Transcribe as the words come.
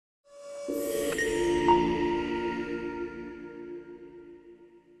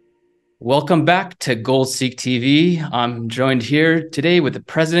Welcome back to GoldSeek TV. I'm joined here today with the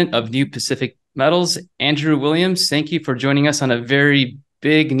president of New Pacific Metals, Andrew Williams. Thank you for joining us on a very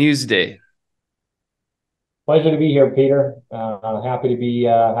big news day. Pleasure to be here, Peter. Happy to be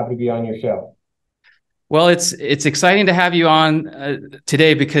on your show. Well, it's exciting to have you on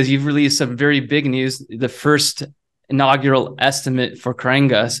today because you've released some very big news, the first inaugural estimate for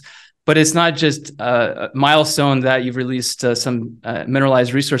Carangas. But it's not just a milestone that you've released some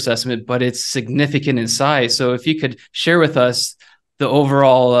mineralized resource estimate, but it's significant in size. So if you could share with us the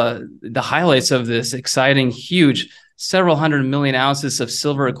overall, the highlights of this exciting, huge, several 100 million ounces of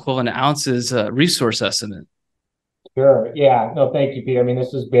silver equivalent ounces resource estimate. Sure. Yeah. No, thank you, Peter. I mean,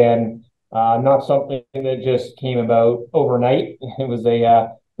 this has been not something that just came about overnight. It was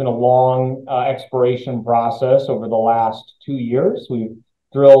been a long exploration process over the last 2 years. We've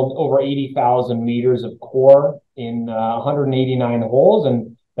drilled over 80,000 meters of core in 189 holes,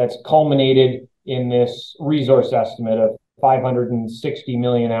 and that's culminated in this resource estimate of 560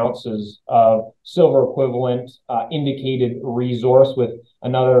 million ounces of silver equivalent indicated resource, with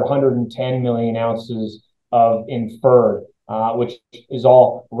another 110 million ounces of inferred, which is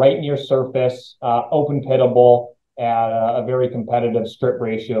all right near surface, open pittable at a very competitive strip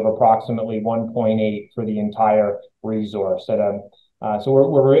ratio of approximately 1.8 for the entire resource. So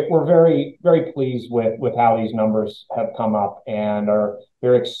we're very pleased with how these numbers have come up, and are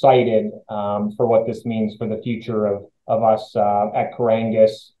very excited for what this means for the future of us at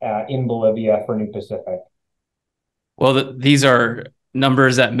Carangas in Bolivia for New Pacific. Well, these are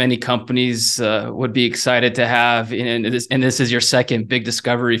numbers that many companies would be excited to have, and this is your second big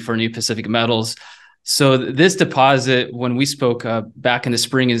discovery for New Pacific Metals. So this deposit, when we spoke back in the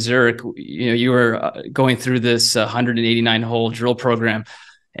spring in Zurich, you were going through this 189 hole drill program,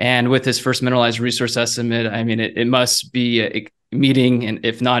 and with this first mineralized resource estimate, I mean, it must be meeting, and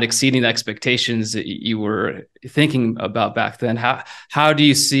if not exceeding, the expectations that you were thinking about back then. How do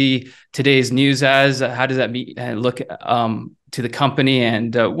you see today's news as? How does that meet and look to the company,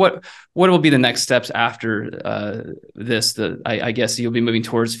 and what will be the next steps after this? I guess you'll be moving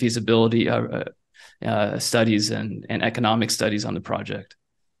towards feasibility studies and economic studies on the project.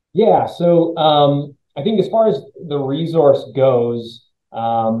 Yeah, so I think as far as the resource goes,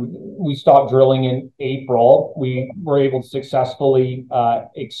 we stopped drilling in April. We were able to successfully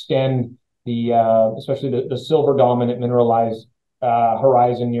extend especially the silver dominant mineralized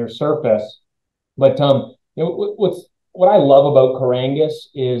horizon near surface. But what I love about Carangas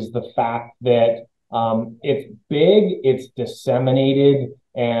is the fact that it's big, it's disseminated,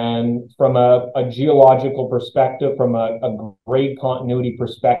 and from a geological perspective, from a grade continuity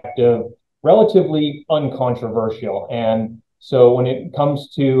perspective, relatively uncontroversial. And so when it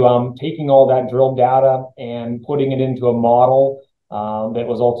comes to taking all that drill data and putting it into a model that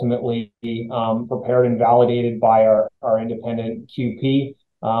was ultimately prepared and validated by our independent QP,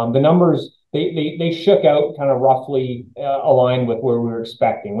 the numbers, they shook out kind of roughly aligned with where we were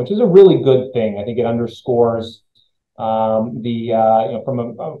expecting, which is a really good thing. I think it underscores from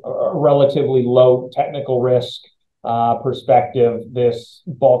a relatively low technical risk perspective, this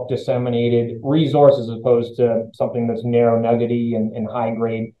bulk disseminated resource as opposed to something that's narrow nuggety and high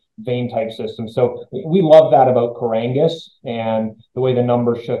grade vein type system. So we love that about Carangas, and the way the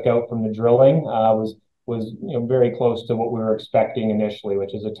numbers shook out from the drilling was very close to what we were expecting initially,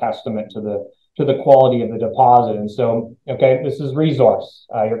 which is a testament to the quality of the deposit. And so, okay, this is resource.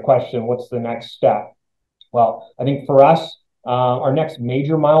 Your question, what's the next step? Well, I think for us, our next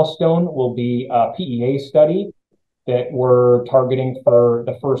major milestone will be a PEA study that we're targeting for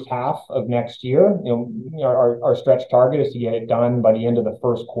the first half of next year. Our stretch target is to get it done by the end of the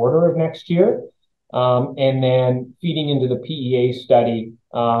first quarter of next year. And then feeding into the PEA study,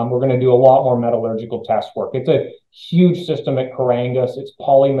 we're going to do a lot more metallurgical test work. It's a huge system at Carangas. It's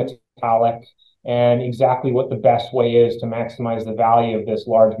polymetallic, and exactly what the best way is to maximize the value of this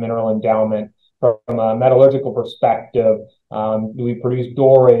large mineral endowment from a metallurgical perspective. Do we produce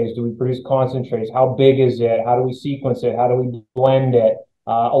dorés? Do we produce concentrates? How big is it? How do we sequence it? How do we blend it?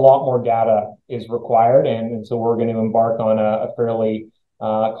 A lot more data is required, and so we're going to embark on a fairly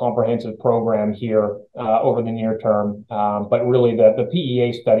comprehensive program here over the near term. But really, the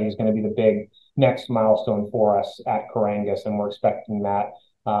PEA study is going to be the big next milestone for us at Carangas, and we're expecting that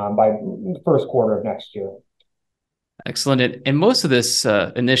by the first quarter of next year. Excellent. And most of this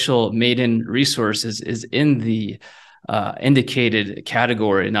initial maiden resource is in the indicated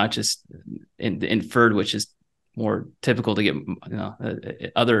category, not just in the inferred, which is more typical to get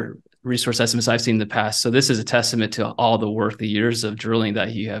other resource estimates I've seen in the past. So this is a testament to all the work, the years of drilling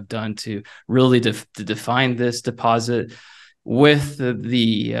that you have done to really to define this deposit with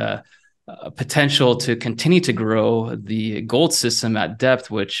the potential to continue to grow the gold system at depth,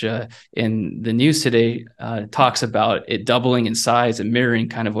 which in the news today talks about it doubling in size and mirroring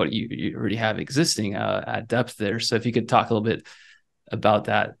kind of what you already have existing at depth there. So if you could talk a little bit about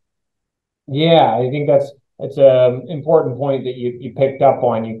that. Yeah, I think that's an important point that you picked up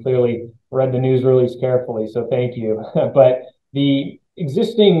on. You clearly read the news release carefully, so thank you. But the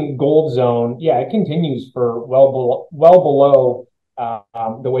existing gold zone, yeah, it continues for well below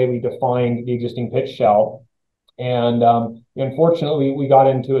the way we defined the existing pit shell. And unfortunately, we got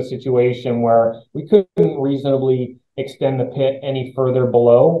into a situation where we couldn't reasonably extend the pit any further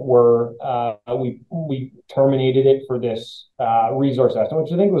below, where we terminated it for this resource estimate,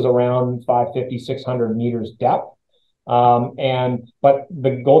 which I think was around 550, 600 meters depth. But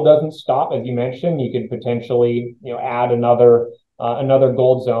the gold doesn't stop, as you mentioned. You could potentially add another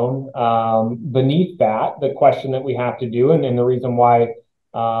gold zone beneath that. The question that we have to do, and the reason why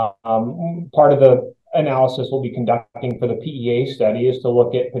part of the analysis we'll be conducting for the PEA study is to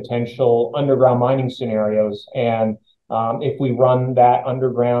look at potential underground mining scenarios. And if we run that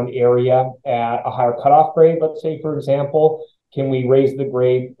underground area at a higher cutoff grade, let's say, for example, can we raise the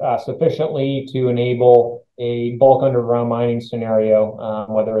grade sufficiently to enable a bulk underground mining scenario,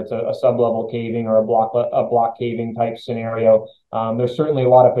 whether it's a sub-level caving or a block caving type scenario? There's certainly a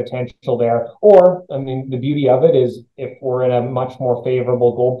lot of potential there. Or, I mean, the beauty of it is if we're in a much more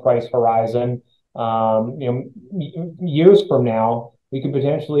favorable gold price horizon, years from now, we could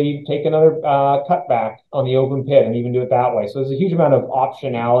potentially take another cutback on the open pit and even do it that way. So there's a huge amount of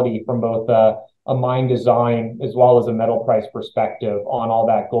optionality from both a mine design as well as a metal price perspective on all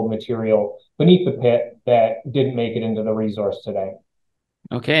that gold material beneath the pit that didn't make it into the resource today.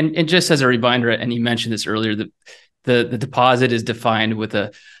 Okay, and just as a reminder, and you mentioned this earlier, the deposit is defined with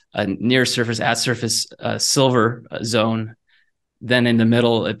a near surface, at surface silver zone. Then in the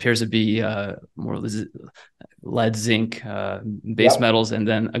middle, it appears to be more lead, zinc, base metals, and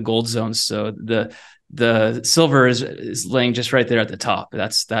then a gold zone. So the silver is laying just right there at the top.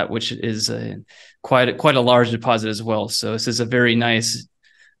 That's which is quite a large deposit as well. So this is a very nice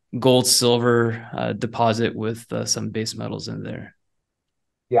gold silver deposit with some base metals in there.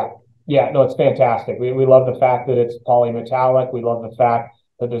 Yeah, no, it's fantastic. We love the fact that it's polymetallic. We love the fact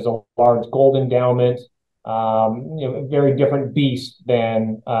that there's a large gold endowment. Very different beast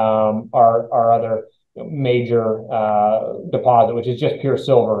than our other major deposit, which is just pure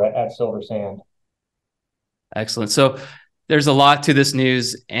silver at Silver Sand. Excellent. So there's a lot to this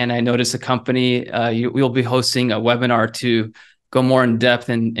news, and I noticed the company we'll be hosting a webinar to go more in depth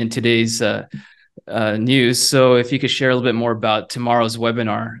in today's news. So if you could share a little bit more about tomorrow's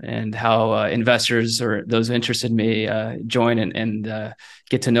webinar and how investors or those interested may join and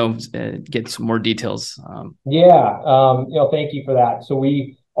get to know, get some more details. Thank you for that. So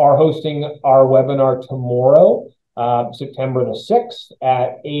we are hosting our webinar tomorrow, September the 6th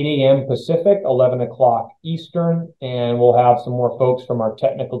at 8 a.m. Pacific, 11 o'clock Eastern, and we'll have some more folks from our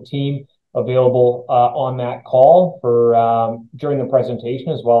technical team available on that call for during the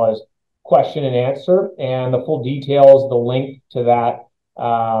presentation, as well as question and answer. And the full details, the link to that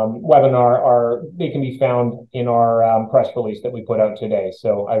webinar they can be found in our press release that we put out today.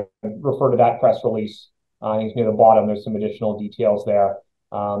 So I refer to that press release. It's near the bottom. There's some additional details there.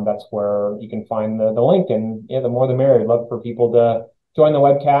 That's where you can find the link. And the more the merrier. I'd love for people to join the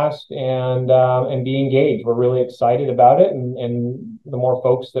webcast and be engaged. We're really excited about it, and the more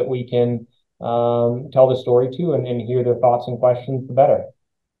folks that we can tell the story to and hear their thoughts and questions, the better.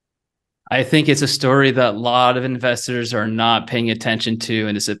 I think it's a story that a lot of investors are not paying attention to,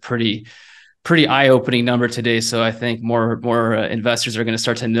 and it's a pretty eye-opening number today. So I think more investors are going to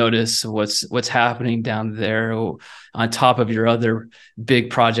start to notice what's happening down there on top of your other big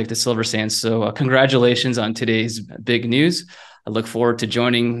project at Silver Sands. So congratulations on today's big news. I look forward to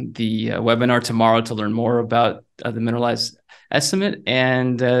joining the webinar tomorrow to learn more about the mineralized estimate,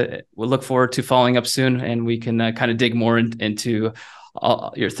 and we'll look forward to following up soon, and we can kind of dig more into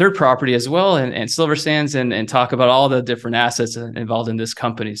your third property as well, and Silver Sands, and talk about all the different assets involved in this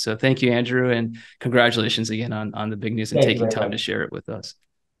company. So thank you, Andrew, and congratulations again on the big news and taking time to share it with us.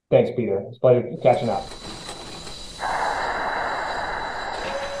 Thanks, Peter. It's a pleasure catching up.